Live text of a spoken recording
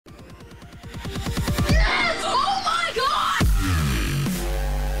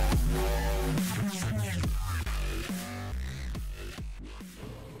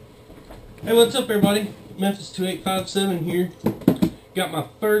Hey, what's up everybody? Memphis 2857 here. Got my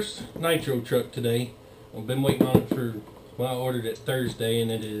first nitro truck today. I've been waiting on it for, well, I ordered it Thursday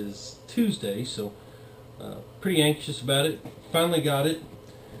and it is Tuesday, so pretty anxious about it. Finally got it.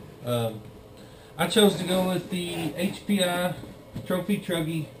 I chose to go with the HPI Trophy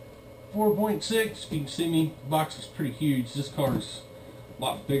Truggy 4.6. If you can see me, the box is pretty huge. This car is a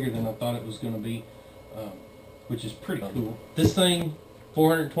lot bigger than I thought it was going to be, which is pretty cool. This thing,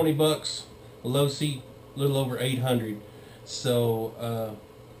 420 bucks. Low seat, a little over 800. So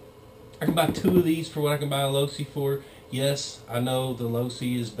I can buy two of these for what I can buy a low seat for. Yes, I know the low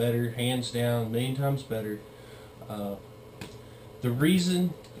seat is better, hands down, a million times better. The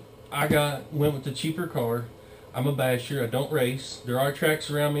reason I went with the cheaper car, I'm a basher. I don't race. There are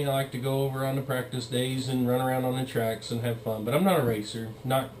tracks around me I like to go over on the practice days and run around on the tracks and have fun. But I'm not a racer.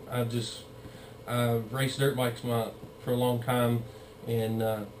 I raced dirt bikes for a long time,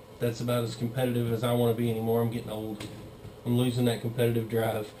 and that's about as competitive as I want to be anymore. I'm getting old. I'm losing that competitive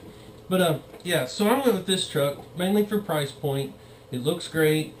drive. But yeah, so I went with this truck mainly for price point. It looks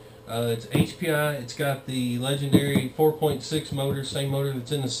great. It's HPI. It's got the legendary 4.6 motor, same motor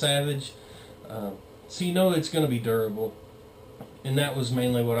that's in the Savage. So you know it's going to be durable. And that was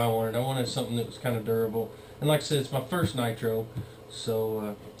mainly what I wanted. I wanted something that was kind of durable. And like I said, it's my first nitro.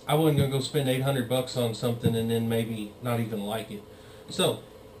 So I wasn't going to go spend 800 bucks on something and then maybe not even like it. So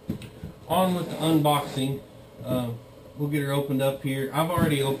on with the unboxing. We'll get her opened up here. I've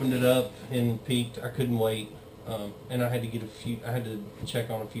already opened it up and peeked. I couldn't wait, and I had to check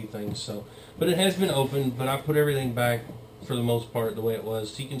on a few things. So, but it has been opened. But I put everything back for the most part the way it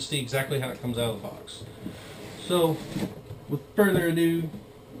was, so you can see exactly how it comes out of the box. So, with further ado,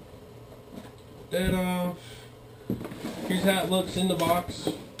 that off. Here's how it looks in the box.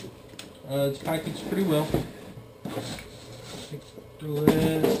 It's packaged pretty well. Throw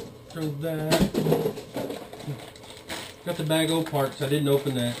that. Got the bag of parts. I didn't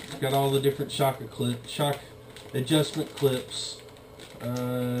open that. Got all the different shock adjustment clips.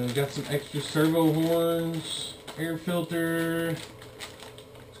 Got some extra servo horns, air filter.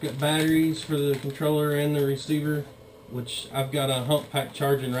 It's got batteries for the controller and the receiver, which I've got a hump pack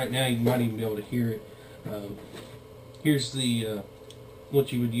charging right now. You might even be able to hear it. Here's the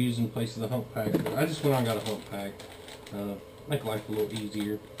what you would use in place of the hump pack. I just went on and got a hump pack. Make life a little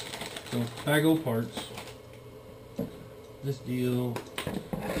easier. So, bag of parts. This deal.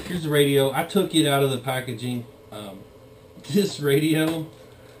 Here's the radio. I took it out of the packaging. This radio,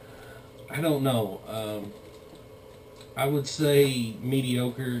 I don't know. I would say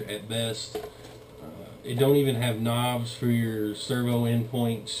mediocre at best. It don't even have knobs for your servo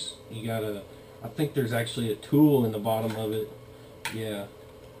endpoints. I think there's actually a tool in the bottom of it. Yeah.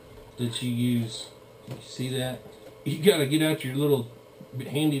 That you use. You see that? You gotta get out your little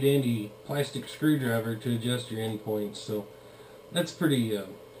handy dandy plastic screwdriver to adjust your endpoints. So that's pretty, I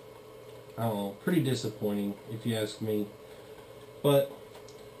don't know, pretty disappointing if you ask me. But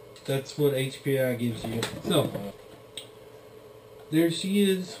that's what HPI gives you. So there she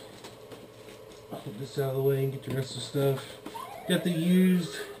is. I'll put this out of the way and get the rest of the stuff. Got the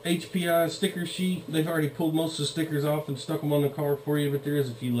used HPI sticker sheet. They've already pulled most of the stickers off and stuck them on the car for you, but there is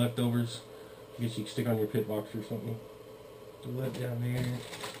a few leftovers. I guess you can stick on your pit box or something. Throw that down there.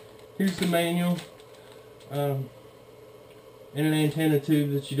 Here's the manual. And an antenna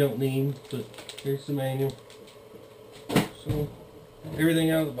tube that you don't need, but here's the manual. So,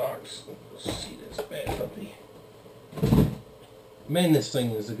 everything out of the box. Let's see this bad puppy. Man, this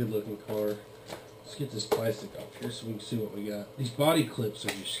thing is a good looking car. Let's get this plastic off here so we can see what we got. These body clips are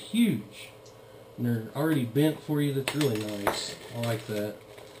just huge. And they're already bent for you. That's really nice. I like that.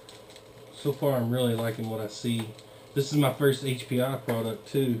 So far, I'm really liking what I see. This is my first HPI product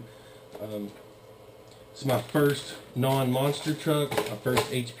too. It's my first non-monster truck, my first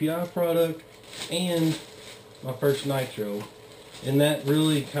HPI product, and my first nitro. And that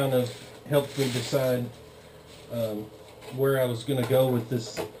really kind of helped me decide where I was going to go with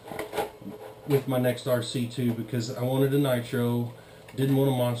this, with my next RC too, because I wanted a nitro, didn't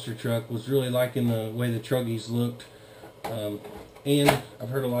want a monster truck, was really liking the way the Truggies looked. And I've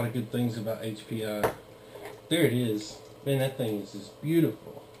heard a lot of good things about HPI. There it is. Man, that thing is just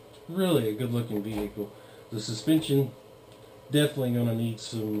beautiful. It's really a good looking vehicle. The suspension, definitely going to need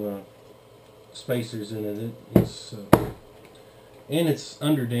some spacers in it. And it's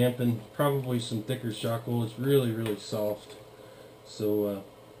underdamping, probably some thicker shock wool. It's really, really soft. So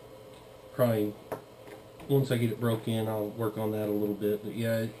probably once I get it broke in, I'll work on that a little bit. But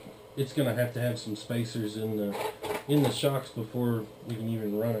yeah, it's going to have some spacers in the shocks before we can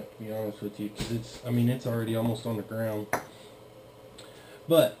even run it, to be honest with you, because it's already almost on the ground.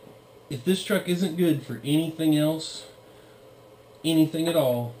 But if this truck isn't good for anything else, anything at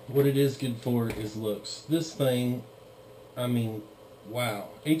all, what it is good for is looks. This thing, I mean, wow.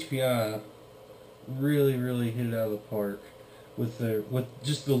 HPI really, really hit it out of the park with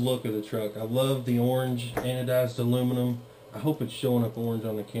just the look of the truck. I love the orange anodized aluminum. I hope it's showing up orange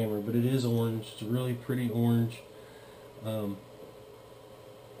on the camera, but it is orange. It's a really pretty orange.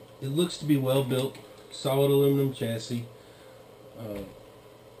 It looks to be well built, solid aluminum chassis.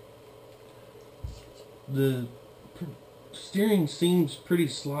 The steering seems pretty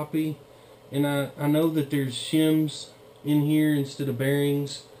sloppy, and I know that there's shims in here instead of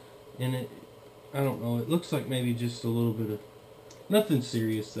bearings, and I don't know, it looks like maybe just a little bit of, nothing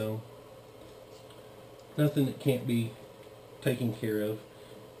serious though, nothing that can't be taken care of.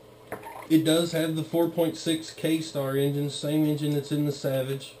 It does have the 4.6 K-Star engine, same engine that's in the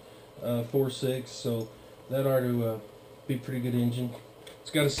Savage 4.6, so that ought to be a pretty good engine.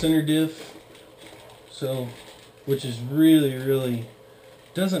 It's got a center diff, so, which is really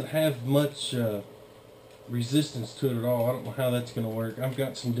doesn't have much resistance to it at all. I don't know how that's going to work. I've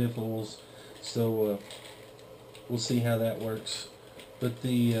got some diff oils, so we'll see how that works. But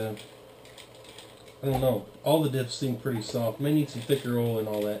the I don't know, all the diffs seem pretty soft. May need some thicker oil and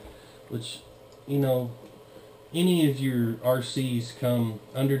all that, which, you know, any of your RCs come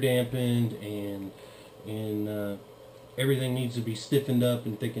underdampened and everything needs to be stiffened up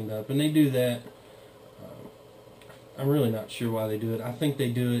and thickened up, and they do that. I'm really not sure why they do it. I think they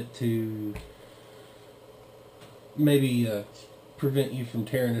do it to maybe prevent you from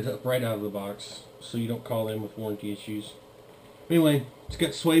tearing it up right out of the box, so you don't call in with warranty issues. Anyway, it's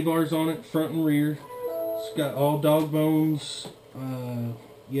got sway bars on it, front and rear. It's got all dog bones.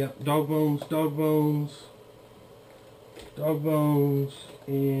 Yep, dog bones,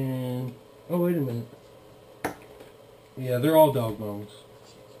 and oh, wait a minute. Yeah, they're all dog bones,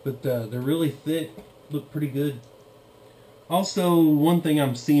 but they're really thick. Look pretty good. Also, one thing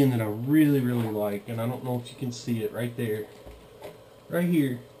I'm seeing that I really like, and I don't know if you can see it right there, right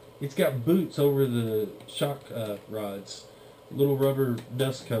here, it's got boots over the shock rods, little rubber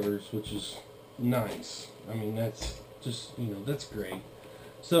dust covers, which is nice. I mean, that's just, you know, that's great.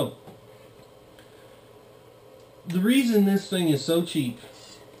 So, the reason this thing is so cheap,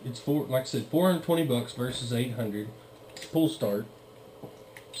 it's like I said, $420 versus $800, full start.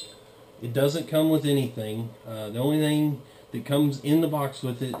 It doesn't come with anything. The only thing that comes in the box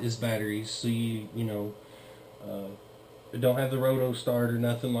with it is batteries, so you know, it don't have the roto start or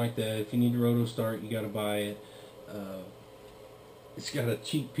nothing like that. If you need the roto start, you got to buy it. It's got a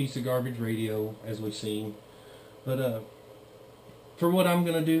cheap piece of garbage radio, as we've seen, but for what I'm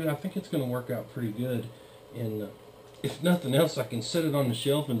gonna do, I think it's gonna work out pretty good. And if nothing else, I can set it on the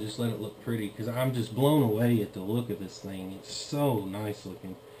shelf and just let it look pretty, because I'm just blown away at the look of this thing. It's so nice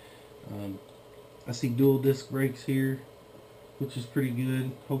looking. I see dual disc brakes here, which is pretty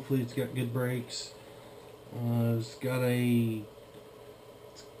good. Hopefully it's got good brakes. It's got a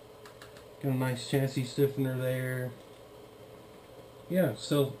nice chassis stiffener there. Yeah,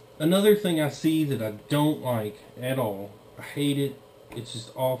 so another thing I see that I don't like at all, I hate it, it's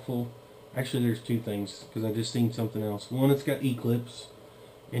just awful. Actually, there's two things, because I just seen something else. One, it's got Eclipse,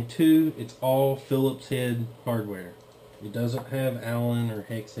 and two, it's all Phillips head hardware. It doesn't have Allen or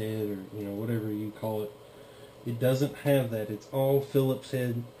hex head or, you know, whatever you call it. It doesn't have that. It's all Phillips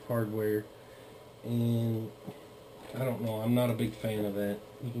head hardware, and I don't know, I'm not a big fan of that.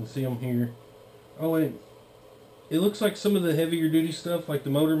 You can see them here. Oh wait, it looks like some of the heavier duty stuff, like the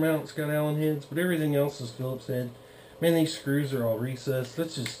motor mount's got Allen heads, but everything else is Phillips head. Man, these screws are all recessed.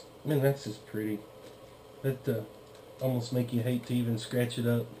 That's just, man, that's just pretty. That almost make you hate to even scratch it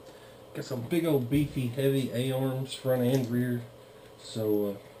up. Got some big old beefy heavy A-arms, front and rear.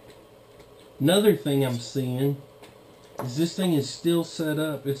 So another thing I'm seeing is this thing is still set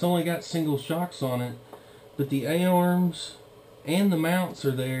up. It's only got single shocks on it, but the A-arms and the mounts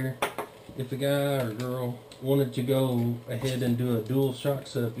are there. If a guy or girl wanted to go ahead and do a dual shock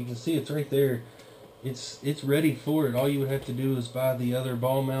setup, you can see it's right there. It's ready for it. All you would have to do is buy the other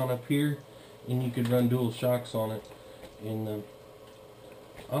ball mount up here, and you could run dual shocks on it. And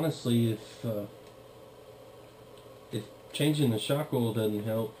honestly, if changing the shock oil doesn't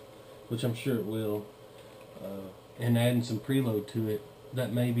help, which I'm sure it will, and adding some preload to it,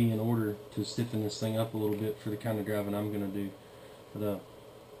 that may be in order to stiffen this thing up a little bit for the kind of driving I'm going to do. But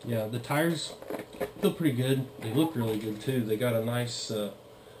yeah, the tires feel pretty good. They look really good too. They got a nice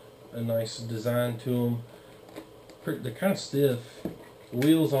design to them. They're kind of stiff. The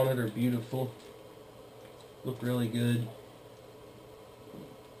wheels on it are beautiful. Look really good.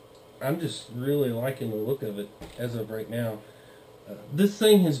 I'm just really liking the look of it as of right now. This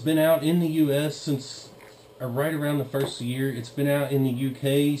thing has been out in the U.S. since right around the first of the year. It's been out in the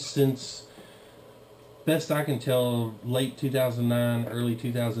U.K. since, best I can tell, late 2009, early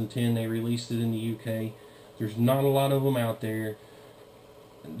 2010. They released it in the U.K. There's not a lot of them out there.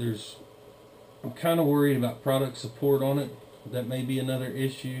 I'm kind of worried about product support on it. That may be another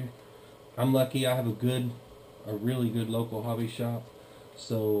issue. I'm lucky I have a really good local hobby shop,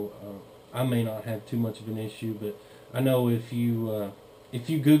 so I may not have too much of an issue. But I know if you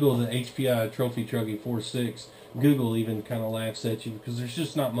Google the HPI Trophy Truggy 4.6, Google even kind of laughs at you because there's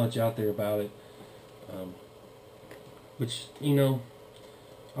just not much out there about it. Which, you know,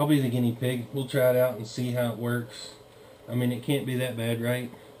 I'll be the guinea pig. We'll try it out and see how it works. I mean, it can't be that bad,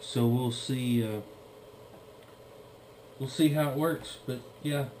 right? So we'll see. We'll see how it works. But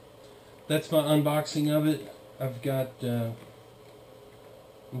yeah, that's my unboxing of it. I've got.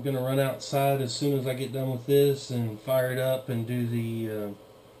 I'm gonna run outside as soon as I get done with this and fire it up and do the.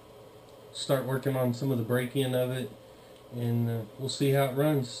 Start working on some of the break-in of it, and we'll see how it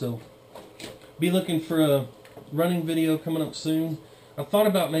runs. So be looking for a running video coming up soon. I thought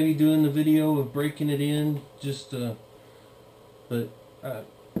about maybe doing the video of breaking it in, but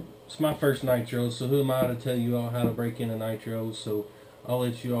it's my first nitro, so who am I to tell you all how to break in a nitro? So I'll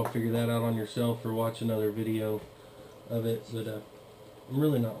let you all figure that out on yourself or watch another video of it. But I'm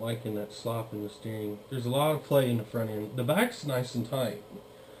really not liking that slop in the steering. There's a lot of play in the front end. The back's nice and tight,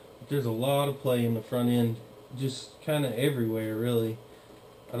 but there's a lot of play in the front end, just kind of everywhere, really.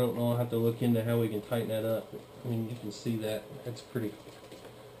 I don't know. I'll have to look into how we can tighten that up. I mean, you can see that. That's pretty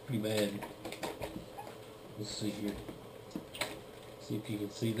bad. Let's see here. See if you can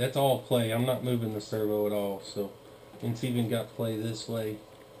see. That's all play. I'm not moving the servo at all. So, and it's even got play this way.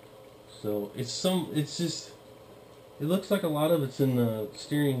 So it's just. It looks like a lot of it's in the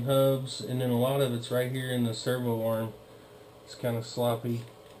steering hubs, and then a lot of it's right here in the servo arm. It's kind of sloppy.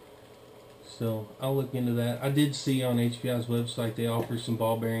 So I'll look into that. I did see on HPI's website they offer some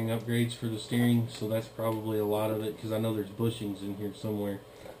ball bearing upgrades for the steering, so that's probably a lot of it, because I know there's bushings in here somewhere.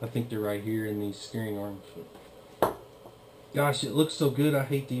 I think they're right here in these steering arms. But gosh, it looks so good. I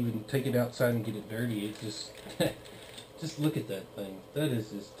hate to even take it outside and get it dirty. It just, just look at that thing. That is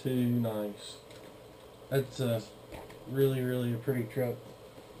just too nice. That's really, really a pretty truck.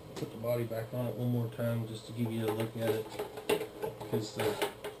 Put the body back on it one more time just to give you a look at it, because it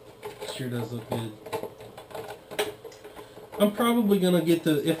sure does look good. I'm probably gonna get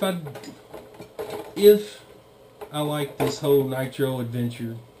the if I like this whole nitro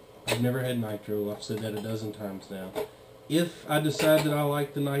adventure. I've never had nitro. I've said that a dozen times now. If I decide that I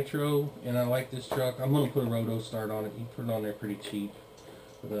like the nitro and I like this truck, I'm gonna put a roto start on it. You put it on there pretty cheap.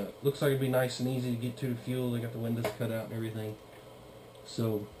 But looks like it'd be nice and easy to get to the fuel. They got the windows cut out and everything.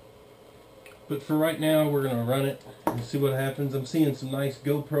 So, but for right now, we're gonna run it and see what happens. I'm seeing some nice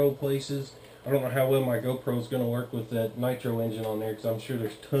GoPro places. I don't know how well my GoPro is gonna work with that nitro engine on there, because I'm sure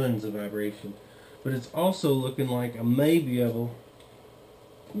there's tons of vibration. But it's also looking like I may be able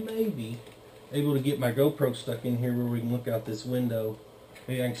to get my GoPro stuck in here where we can look out this window.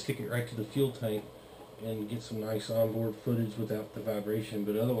 Maybe I can stick it right to the fuel tank and get some nice onboard footage without the vibration.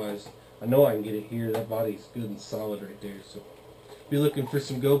 But otherwise, I know I can get it here. That body's good and solid right there. So be looking for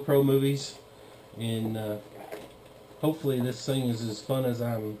some GoPro movies, and hopefully this thing is as fun as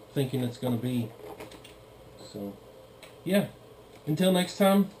I'm thinking it's going to be. So yeah, until next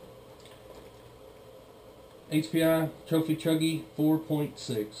time, HPI Trophy Truggy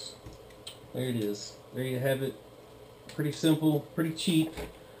 4.6. There it is. There you have it. Pretty simple, pretty cheap.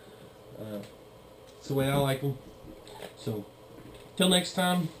 It's the way I like them. So, till next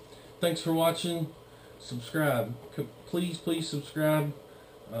time, thanks for watching. Subscribe. Please subscribe.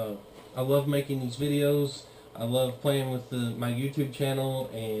 I love making these videos. I love playing with my YouTube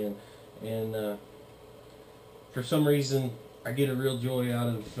channel, and for some reason, I get a real joy out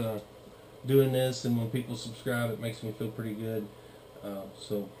of doing this, and when people subscribe, it makes me feel pretty good.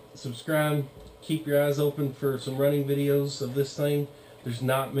 So, subscribe. Keep your eyes open for some running videos of this thing. There's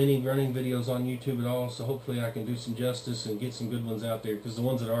not many running videos on YouTube at all, so hopefully I can do some justice and get some good ones out there, because the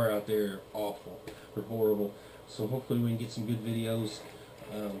ones that are out there are awful or horrible. So hopefully we can get some good videos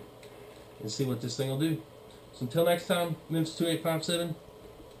and see what this thing will do. So until next time, Mims2857,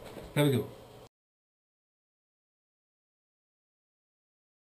 have a good one.